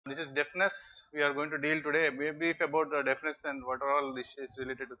This is deafness we are going to deal today. Brief about the deafness and what are all this is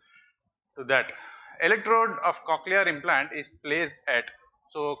related to that. Electrode of cochlear implant is placed at.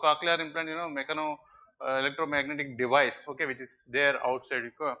 So cochlear implant, mechano electromagnetic device, okay, which is there outside.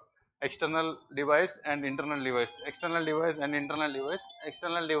 External device and internal device. External device and internal device.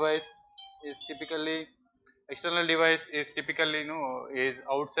 External device is typically is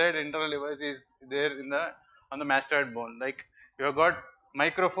outside. Internal device is there in the on the mastoid bone. Like you have got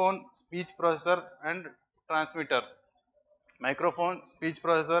microphone, speech processor and transmitter. Microphone, speech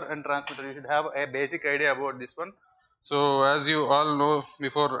processor and transmitter. You should have a basic idea about this one. So as you all know,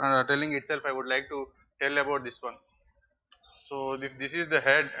 before telling itself, I would like to tell about this one. So this is the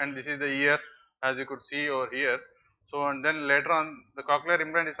head and this is the ear, as you could see over here. So and then later on, the cochlear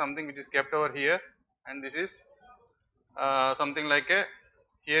implant is something which is kept over here, and this is something like a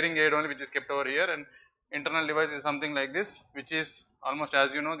hearing aid only, which is kept over here, and internal device is something like this, which is almost,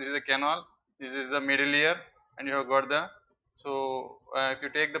 as you know, this is a canal, this is the middle ear, and you have got the. So if you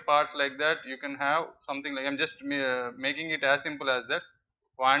take the parts like that, you can have something like, I am just making it as simple as that.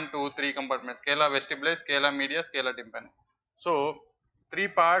 1, 2, 3 compartments: scala vestibulae, scala media, scala tympani. So 3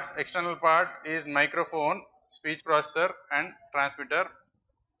 parts. External part is microphone, speech processor and transmitter.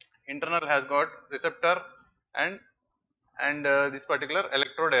 Internal has got receptor and this particular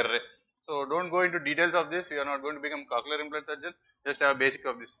electrode array. So don't go into details of this. You are not going to become cochlear implant surgeon. Just have a basic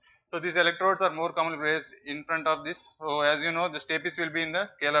of this. So these electrodes are more commonly placed in front of this. So as you know, the stapes will be in the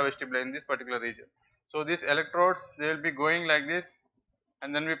scala vestibulae in this particular region. So these electrodes, they will be going like this,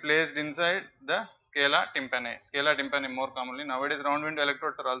 and then be placed inside the scala tympani. Scala tympani more commonly. Nowadays round window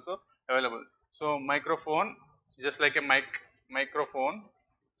electrodes are also available. So microphone, just like a microphone,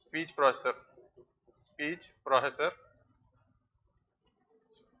 speech processor,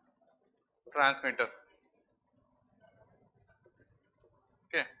 transmitter.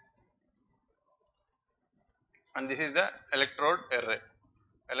 Okay, and this is the electrode array.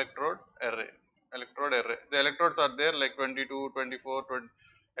 The electrodes are there like 22, 24, 20,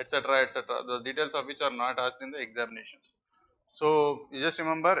 etc., etc. The details of which are not asked in the examinations. So you just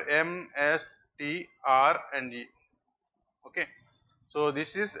remember M, S, T, R and E. Okay. So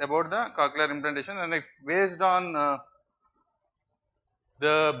this is about the cochlear implantation, and if based on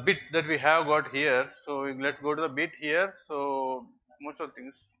the bit that we have got here. So let's go to the bit here. So most of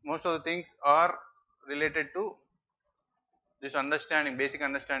the things are related to this understanding, basic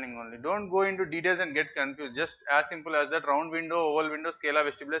understanding only. Don't go into details and get confused. Just as simple as that: round window, oval window, scala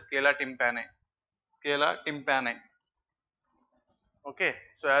vestibulae, scala tympani. Okay.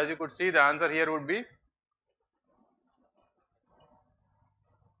 So as you could see, the answer here would be,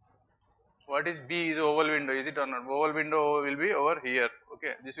 what is B? Is oval window, is it or not? Oval window will be over here.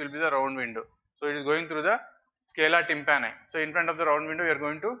 Okay, this will be the round window. So it is going through the scala tympani. So in front of the round window, you are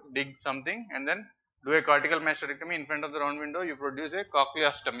going to dig something and then do a cortical mastectomy. In front of the round window, you produce a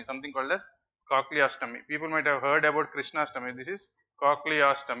cochleostomy, something called as cochleostomy. People might have heard about Krishnastomy. This is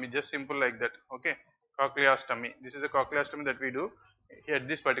cochleostomy, just simple like that. Okay, cochleostomy. This is the cochleostomy that we do here at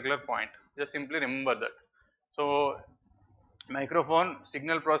this particular point. Just simply remember that. So microphone,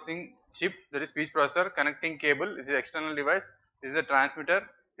 signal processing chip, that is speech processor, connecting cable, this is external device, this is the transmitter,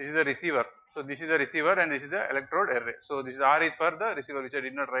 this is the receiver. So this is the receiver and this is the electrode array. So this is R is for the receiver, which I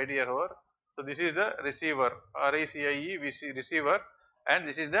did not write here over. So this is the receiver, RECIE, receiver, and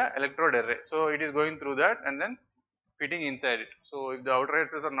this is the electrode array. So it is going through that and then fitting inside it. So if the outer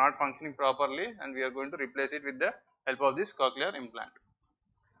headsets are not functioning properly, and we are going to replace it with the help of this cochlear implant.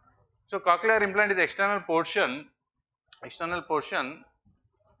 So cochlear implant is the external portion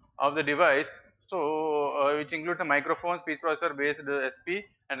of the device, so which includes a microphone, speech processor based SP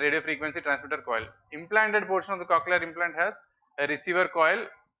and radio frequency transmitter coil. Implanted portion of the cochlear implant has a receiver coil,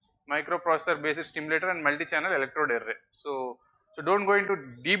 microprocessor based stimulator and multi-channel electrode array. So don't go into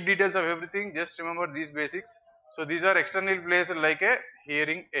deep details of everything, just remember these basics. So these are externally placed like a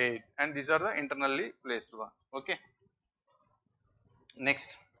hearing aid, and these are the internally placed one. Okay.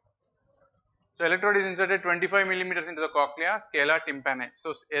 Next. So electrode is inserted 25 millimeters into the cochlea, scala tympani.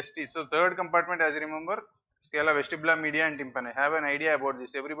 So ST. So third compartment, as you remember, scala vestibula, media and tympani. Have an idea about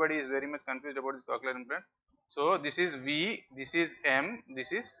this. Everybody is very much confused about this cochlear implant. So this is V, this is M,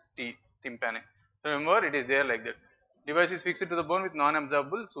 this is T, tympani. So remember, it is there like that. Device is fixed to the bone with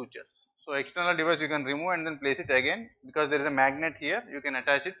non-absorbable sutures. So external device you can remove and then place it again, because there is a magnet here. You can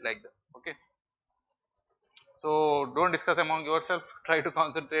attach it like that. Okay. So don't discuss among yourself, try to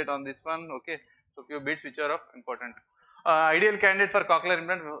concentrate on this one. Okay. So few bits which are of important. Ideal candidate for cochlear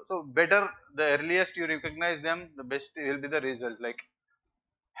implant. So better, the earliest you recognize them, the best will be the result. Like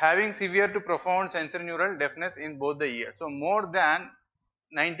having severe to profound sensorineural deafness in both the ears. So more than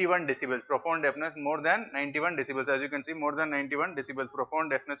 91 decibels. Profound deafness more than 91 decibels. As you can see, more than 91 decibels.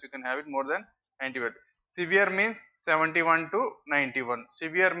 Profound deafness you can have it more than 91. Severe means 71 to 91.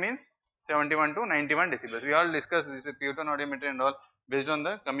 Severe means 71 to 91 decibels. We all discussed this pure tone audiometry and all based on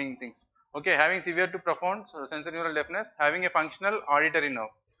the coming things. Okay, having severe to profound sensorineural deafness, having a functional auditory nerve.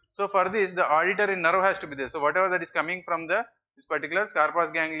 So for this, the auditory nerve has to be there. So whatever that is coming from this particular Scarpa's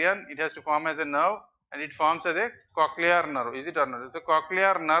ganglion, it has to form as a nerve, and it forms as a cochlear nerve. Is it or not? So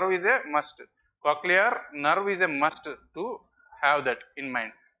cochlear nerve is a must. Cochlear nerve is a must to have that in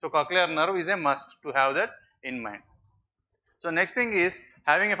mind. So cochlear nerve is a must to have that in mind. So next thing is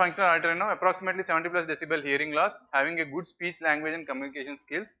having a functional auditory nerve, approximately 70 plus decibel hearing loss, having a good speech, language and communication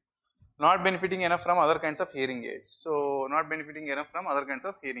skills, not benefiting enough from other kinds of hearing aids. So not benefiting enough from other kinds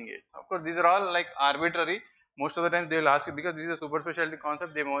of hearing aids. Of course, these are all like arbitrary. Most of the time they will ask you, because this is a super specialty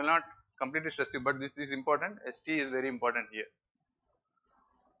concept, they will not completely stress you, but this is important. ST is very important here.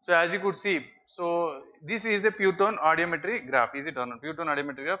 So as you could see, so this is the pure tone audiometry graph. Is it or not? Pure tone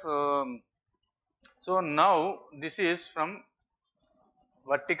audiometry graph. So now this is from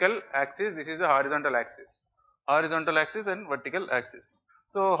vertical axis, this is the horizontal axis. Horizontal axis and vertical axis.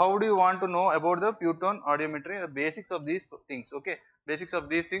 So how do you want to know about the pure tone audiometry? The basics of these things. Okay, basics of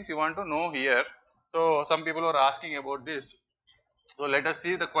these things you want to know here. So some people are asking about this. So let us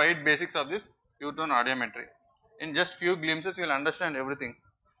see the quite basics of this pure tone audiometry. In just few glimpses you will understand everything.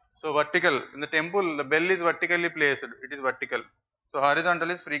 So vertical, in the temple the bell is vertically placed, it is vertical. So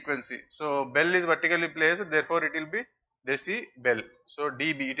horizontal is frequency. So bell is vertically placed, therefore it will be decibel. So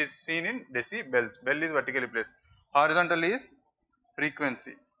dB, it is seen in decibels. Bell is vertically placed. Horizontal is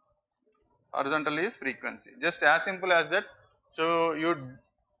frequency. Horizontal is frequency. Just as simple as that. So you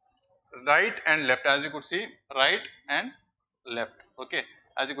right and left, as you could see, right and left. Okay,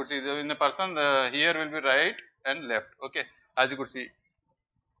 as you could see, in the person here will be right and left. Okay, as you could see.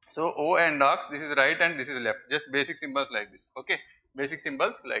 So O and Ox, this is right and this is left. Just basic symbols like this. Okay, basic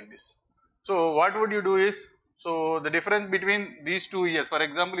symbols like this. So what would you do is, so the difference between these two ears, for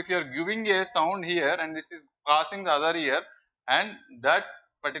example, if you are giving a sound here and this is passing the other ear, and that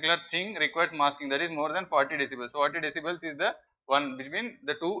particular thing requires masking, that is more than 40 decibels. So 40 decibels is the one between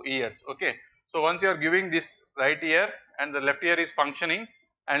the two ears. Okay, so once you are giving this right ear and the left ear is functioning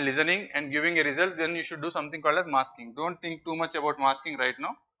and listening and giving a result, then you should do something called as masking. Don't think too much about masking right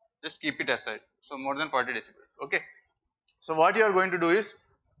now, just keep it aside. So more than 40 decibels. Okay, so what you are going to do is,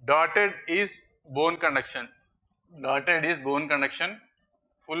 dotted is bone conduction, dotted is bone conduction,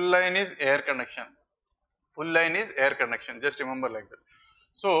 full line is air conduction, full line is air conduction, just remember like that.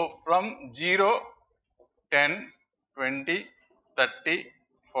 So from 0, 10, 20, 30,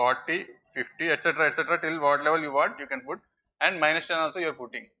 40, 50, etc., till what level you want you can put, and minus 10 also you are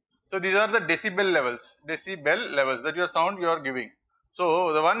putting. So these are the decibel levels that your sound you are giving.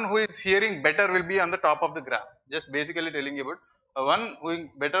 So the one who is hearing better will be on the top of the graph. Just basically telling you about the one who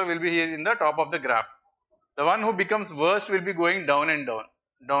better will be here in the top of the graph. The one who becomes worst will be going down and down,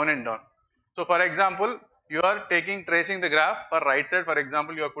 down and down. So for example, you are tracing the graph for right side. For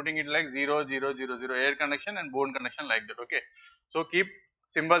example, you are putting it like 0, 0, 0, 0, air conduction and bone conduction like that. Okay, so keep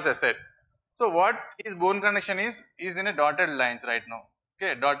symbols aside. So what is bone conduction is in a dotted lines right now.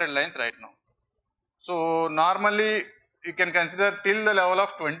 Okay, dotted lines right now. So normally you can consider till the level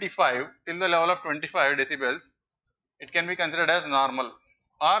of 25 decibels, it can be considered as normal,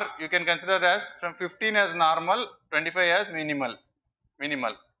 or you can consider as from 15 as normal, 25 as minimal.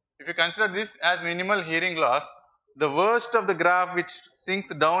 If you consider this as minimal hearing loss, the worst of the graph which sinks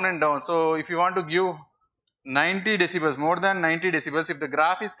down and down. So if you want to give 90 decibels, more than 90 decibels, if the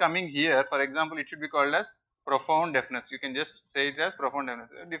graph is coming here, for example, it should be called as profound deafness. You can just say it as profound deafness.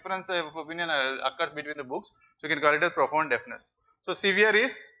 A difference of opinion occurs between the books, so you can call it as profound deafness. So severe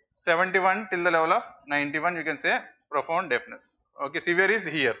is 71 till the level of 91, you can say profound deafness. Okay, severe is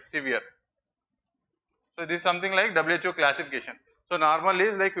here, severe. So this is something like WHO classification. So normal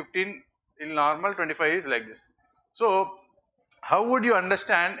is like 15 in normal, 25 is like this. So how would you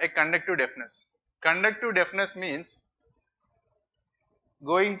understand a conductive deafness? Conductive deafness means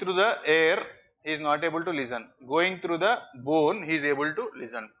going through the air he is not able to listen, going through the bone he is able to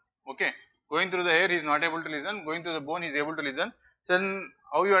listen. Okay, going through the air he is not able to listen, going through the bone he is able to listen. So then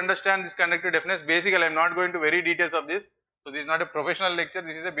how you understand this conductive deafness? Basically I am not going to very details of this. So this is not a professional lecture,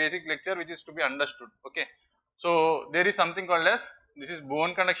 this is a basic lecture which is to be understood. Okay, so there is something called as, this is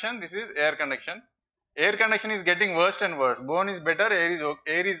bone conduction, this is air conduction. Air conduction is getting worse and worse. Bone is better,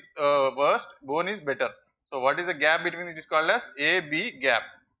 air is worst, bone is better. So what is the gap between it is called as AB gap.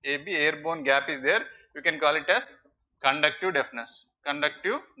 AB, airborne gap is there. You can call it as conductive deafness.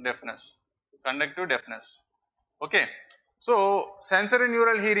 Conductive deafness. Conductive deafness. Okay. So sensory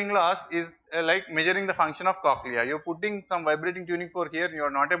neural hearing loss is like measuring the function of cochlea. You're putting some vibrating tuning fork here, you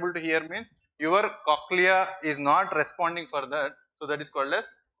are not able to hear means your cochlea is not responding for that. So that is called as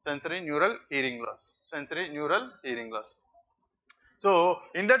sensory neural hearing loss. Sensory neural hearing loss. So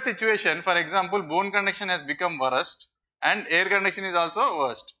in that situation, for example, bone conduction has become worst and air conduction is also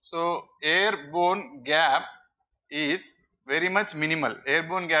worst. So air bone gap is very much minimal. Air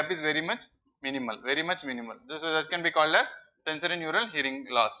bone gap is very much minimal. So that can be called as sensory neural hearing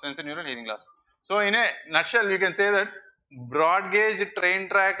loss. Sensory neural hearing loss. So in a nutshell, you can say that broad gauge train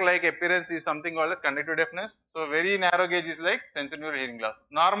track like appearance is something called as conductive deafness. So very narrow gauge is like sensory neural hearing loss.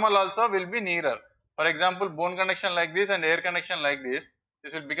 Normal also will be nearer. For example, bone conduction like this and air conduction like this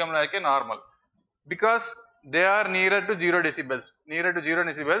will become like a normal. Because they are nearer to 0 decibels. Nearer to 0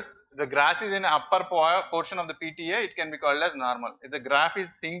 decibels, the graph is in upper portion of the PTA, it can be called as normal. If the graph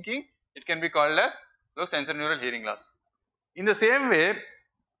is sinking, it can be called as low sensory neural hearing loss. In the same way,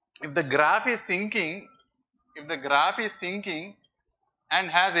 if the graph is sinking,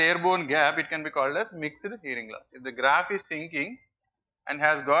 and has airborne gap, it can be called as mixed hearing loss. If the graph is sinking and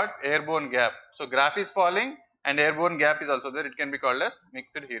has got airborne gap, so graph is falling and airborne gap is also there, it can be called as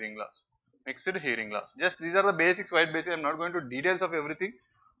mixed hearing loss. Mixed hearing loss. Just these are the basics, white basics. I am not going to details of everything.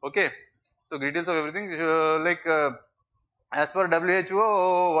 Okay. So details of everything as per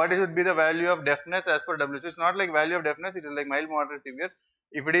WHO, what should be the value of deafness as per WHO? It's not like value of deafness. It is like mild, moderate, severe.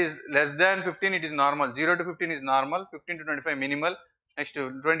 If it is less than 15, it is normal. 0 to 15 is normal. 15 to 25 minimal. Next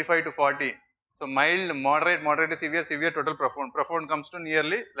to 25 to 40. So mild, moderate, moderate to severe, severe, total, profound. Profound comes to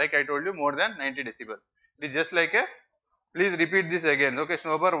nearly, like I told you, more than 90 decibels. It is just like a. Please repeat this again. Okay,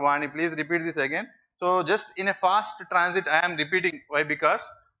 Shnobar Vani, please repeat this again. So just in a fast transit, I am repeating. Why? Because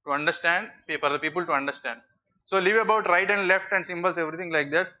to understand, for the people to understand. So leave about right and left and symbols, everything like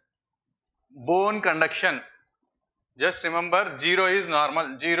that. Bone conduction. Just remember 0 is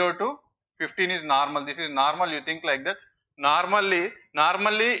normal. 0 to 15 is normal. This is normal. You think like that. Normally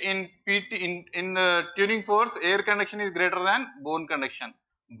in PT in tuning force, air conduction is greater than bone conduction.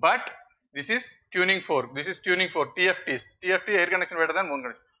 But this is tuning fork. This is tuning fork. TFTs. TFT air conduction better than bone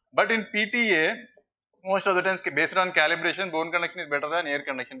conduction. But in PTA, most of the times based on calibration, bone conduction is better than air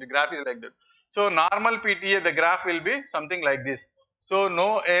conduction. The graph is like that. So normal PTA, the graph will be something like this. So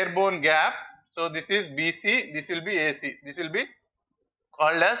no airborne gap. So this is BC. This will be AC. This will be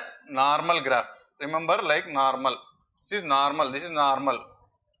called as normal graph. Remember, like normal. This is normal. This is normal.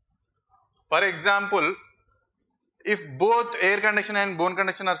 For example, if both air conduction and bone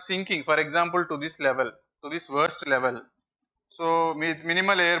conduction are sinking, for example, to this level, to this worst level, so with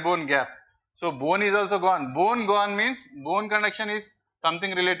minimal airborne gap, so bone is also gone. Bone gone means bone conduction is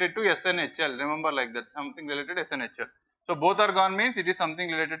something related to SNHL. Remember like that, something related to SNHL. So both are gone means it is something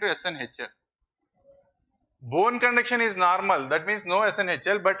related to SNHL. Bone conduction is normal, that means no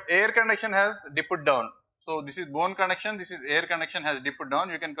SNHL, but air conduction has dipped down. So this is bone conduction, this is air conduction has dipped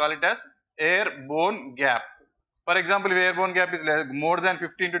down. You can call it as air-bone gap. For example, if airborne gap is more than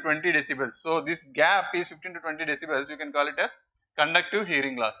 15 to 20 decibels, so this gap is 15 to 20 decibels, you can call it as conductive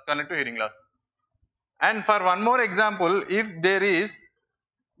hearing loss. Conductive hearing loss. And for one more example, if there is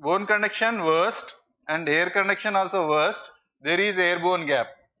bone conduction worst and air conduction also worst, there is airborne gap.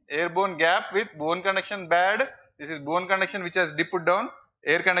 Airborne gap with bone conduction bad. This is bone conduction which has dipped down.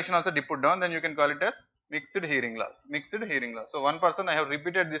 Air conduction also dipped down. Then you can call it as mixed hearing loss. Mixed hearing loss. So 1%, I have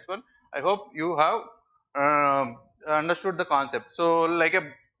repeated this one. I hope you have understood the concept. So like a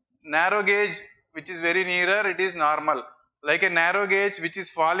narrow gauge which is very nearer, it is normal. Like a narrow gauge which is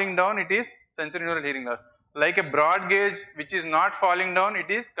falling down, it is sensory neural hearing loss. Like a broad gauge which is not falling down, it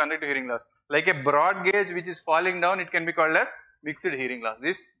is conductive hearing loss. Like a broad gauge which is falling down, it can be called as mixed hearing loss.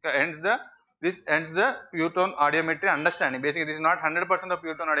 This ends the pure tone audiometry understanding. Basically, this is not 100% of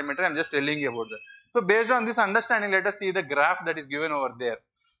pure tone audiometry. I am just telling you about that. So based on this understanding, let us see the graph that is given over there.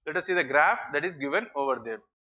 Let us see the graph that is given over there.